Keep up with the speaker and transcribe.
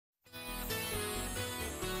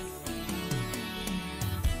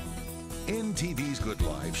NTV's Good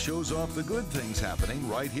Life shows off the good things happening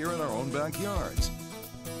right here in our own backyards.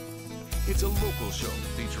 It's a local show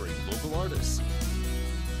featuring local artists.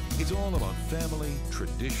 It's all about family,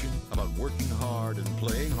 tradition, about working hard and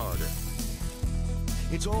playing harder.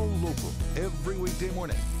 It's all local every weekday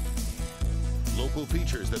morning. Local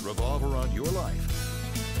features that revolve around your life.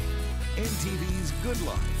 NTV's Good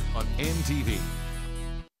Life on NTV.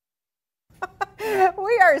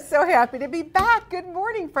 We are so happy to be back. Good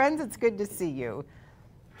morning, friends. It's good to see you.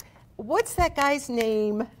 What's that guy's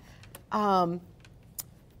name? Who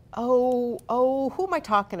am I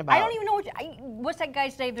talking about? I don't even know what's that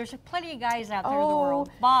guy's name. There's plenty of guys out there in the world.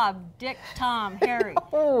 Bob, Dick, Tom, Harry,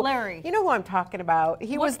 Larry. You know who I'm talking about.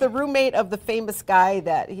 He was the roommate of the famous guy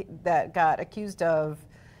that got accused of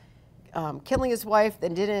killing his wife,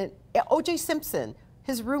 then didn't. O.J. Simpson,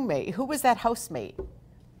 his roommate. Who was that housemate?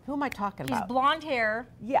 Who am I talking about? He's blonde hair.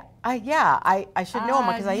 Yeah, I should know him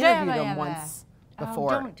because I interviewed him once before.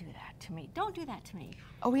 Don't do that to me. Don't do that to me.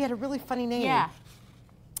 Oh, he had a really funny name. Yeah.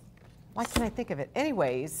 Why can't I think of it?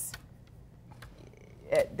 Anyways,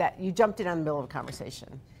 that you jumped in on the middle of a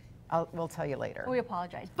conversation. We'll tell you later. We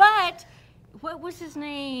apologize. But what was his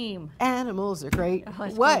name? Animals are great.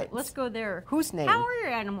 Let's go there. Whose name? How are your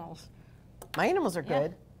animals? My animals are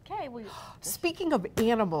good. Okay. Speaking of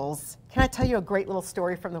animals, can I tell you a great little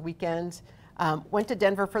story from the weekend? Went to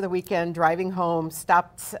Denver for the weekend, driving home,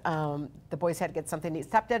 stopped, the boys had to get something to eat,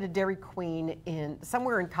 stopped at a Dairy Queen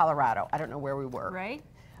somewhere in Colorado. I don't know where we were. Right.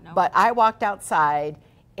 No. But I walked outside,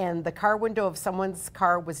 and the car window of someone's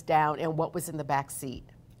car was down, and what was in the back seat?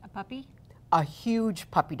 A puppy? A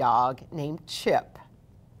huge puppy dog named Chip.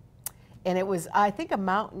 And it was, I think,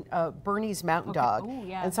 a Bernese mountain dog. Ooh,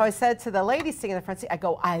 yeah. And so I said to the lady sitting in the front seat, I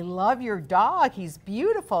go, I love your dog. He's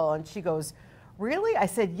beautiful. And she goes, really? I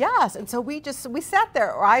said, yes. And so we sat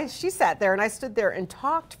there, she sat there, and I stood there and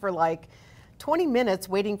talked for like 20 minutes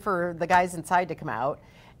waiting for the guys inside to come out.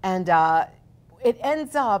 And it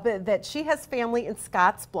ends up that she has family in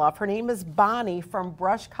Scottsbluff. Her name is Bonnie from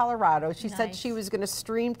Brush, Colorado. She said she was going to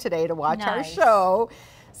stream today to watch our show.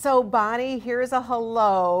 So Bonnie, here's a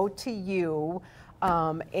hello to you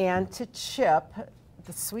and to Chip,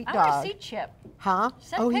 the sweet dog. I want to see Chip. Huh?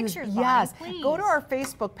 Send pictures, Bonnie, yes. please. Go to our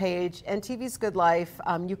Facebook page, NTV's Good Life.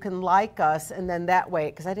 You can like us, and then that way,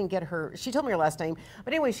 because I didn't get her, she told me her last name.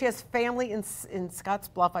 But anyway, she has family in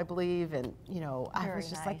Scottsbluff, I believe, and I was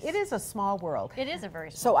just like, it is a small world. It is a very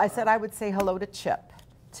small So world. I said I would say hello to Chip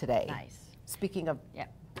today. Nice. Speaking of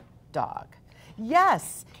dog.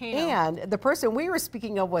 Yes, Kato. And the person we were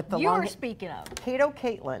speaking of with the you were speaking of.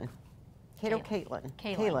 Caitlin,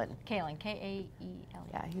 K-A-E-L.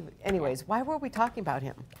 Yeah. Anyways, why were we talking about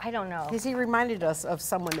him? I don't know. Because he reminded us of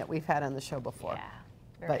someone that we've had on the show before.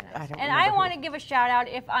 Yeah. But nice. And I want to give a shout out,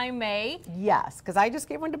 if I may. Yes, because I just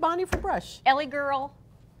gave one to Bonnie from Brush. Ellie girl,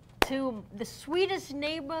 to the sweetest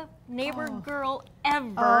neighbor girl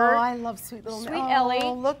ever. Oh, I love sweet little Ellie.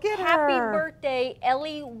 Look at her. Happy birthday,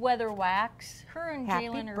 Ellie Weatherwax. Her and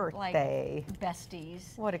Jalen are like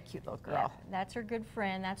besties. What a cute little girl. Yeah, that's her good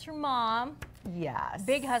friend. That's her mom. Yes.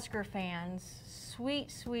 Big Husker fans.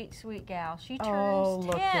 Sweet, sweet, sweet gal. She turns 10. Oh,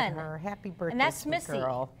 look at her. Happy birthday, and that's sweet Missy.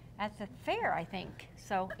 girl. That's a fair, I think.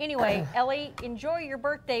 So anyway, Ellie, enjoy your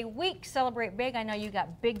birthday week. Celebrate big. I know you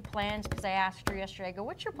got big plans because I asked her yesterday. I go,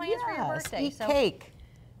 what's your plans for your birthday? Eat cake.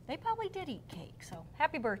 They probably did eat cake. So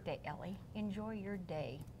happy birthday, Ellie. Enjoy your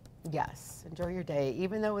day. Yes, enjoy your day.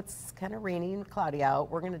 Even though it's kind of rainy and cloudy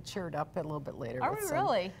out, we're going to cheer it up a little bit later. Are we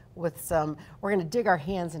really? We're going to dig our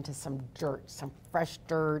hands into some dirt, some fresh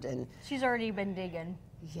dirt. And she's already been digging.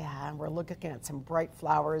 Yeah, and we're looking at some bright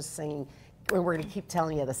flowers, saying, and we're going to keep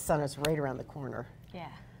telling you the sun is right around the corner. Yeah.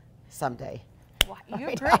 Someday. Wow,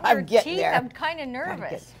 you're gritting your teeth. I'm kind of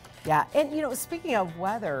nervous. Yeah, and speaking of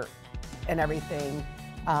weather and everything,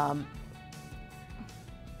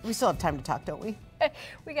 we still have time to talk, don't we?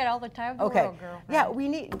 We got all the time in the world, girl. Yeah, we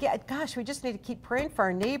just need to keep praying for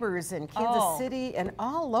our neighbors in Kansas City and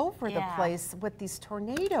all over the place with these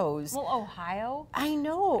tornadoes. Well, Ohio? I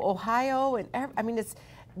know, Ohio, and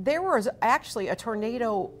there was actually a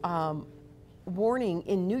tornado warning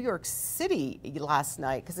in New York City last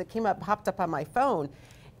night because it popped up on my phone,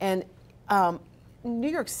 and New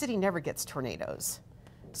York City never gets tornadoes.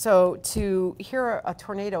 So to hear a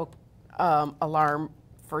tornado alarm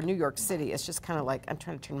for New York City, it's just kind of like I'm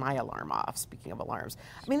trying to turn my alarm off. Speaking of alarms,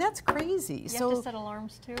 that's crazy. You have to set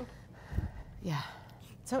alarms too? Yeah.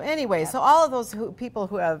 So anyway, so all of those people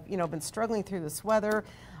who have been struggling through this weather,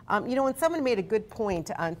 when someone made a good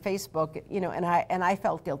point on Facebook, and I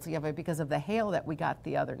felt guilty of it because of the hail that we got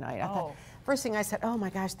the other night. I thought, first thing I said, oh my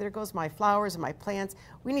gosh, there goes my flowers and my plants.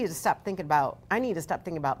 We need to stop thinking about, I need to stop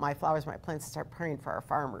thinking about my flowers, my plants, and start praying for our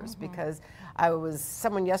farmers, because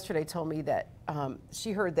someone yesterday told me that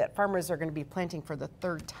she heard that farmers are going to be planting for the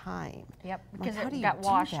 3rd time. Yep, I'm because like, it got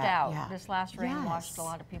washed out. Yeah. This last rain washed a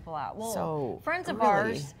lot of people out. Well, So, friends of really,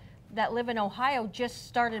 ours that live in Ohio just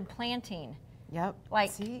started planting. Yep.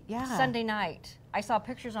 Like See? Yeah. Sunday night. I saw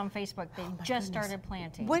pictures on Facebook. They just started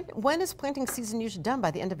planting. When is planting season usually done?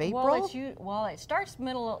 By the end of April? Well, it starts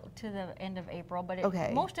middle to the end of April,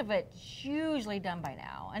 but most of it's usually done by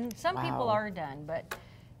now. And some people are done, but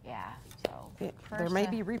yeah. So there may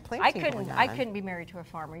be replanting going on. I couldn't be married to a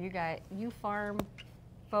farmer. You farm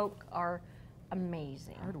folk are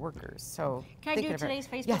amazing. Hard workers. So can I do today's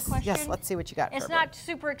Facebook question? Yes, let's see what you got. It's not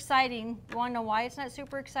super exciting. You want to know why it's not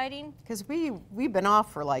super exciting? Because we've been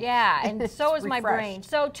off for like and so is my brain.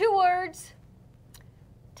 So 2 words: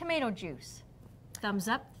 tomato juice. Thumbs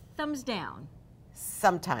up, thumbs down.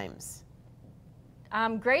 Sometimes.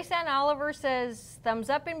 Grace Ann Oliver says thumbs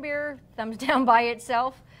up in beer, thumbs down by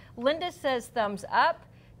itself. Linda says thumbs up.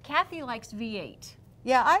 Kathy likes V8.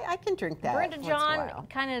 Yeah, I can drink that. Brenda John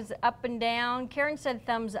kind of is up and down. Karen said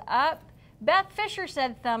thumbs up. Beth Fisher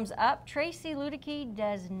said thumbs up. Tracy Ludicky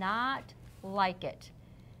does not like it.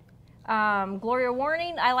 Gloria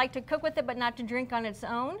Warning, I like to cook with it, but not to drink on its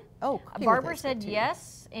own. Oh, Barbara said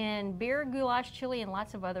yes, in beer, goulash, chili, and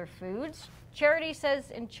lots of other foods. Charity says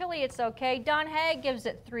in chili it's okay. Don Hag gives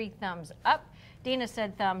it 3 thumbs up. Dina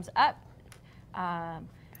said thumbs up.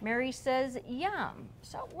 Mary says yum.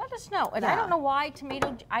 So let us know. And I don't know why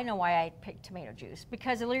I know why I picked tomato juice,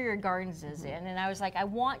 because Illyria Gardens is in, and I was like, I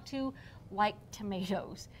want to like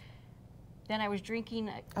tomatoes. Then I was drinking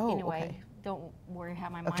anyway. Okay. Don't worry how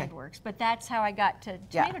my mind works, but that's how I got to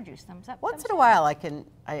tomato juice. Thumbs up. Once in a while,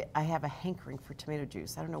 I have a hankering for tomato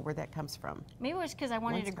juice. I don't know where that comes from. Maybe it was because I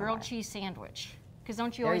wanted a grilled cheese sandwich. Because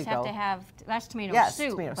don't you There always you have go. to have tomato Yes,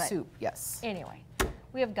 soup? tomato soup. Yes. Anyway,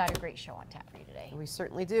 we have got a great show on tap for you today. We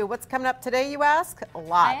certainly do. What's coming up today, you ask?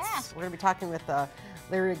 Lots. ask. We're going to be talking with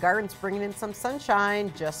Illyria Gardens, bringing in some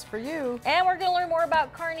sunshine just for you. And we're going to learn more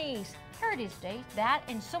about Kearney's Heritage Day, that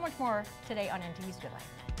and so much more today on NTV's Good Life.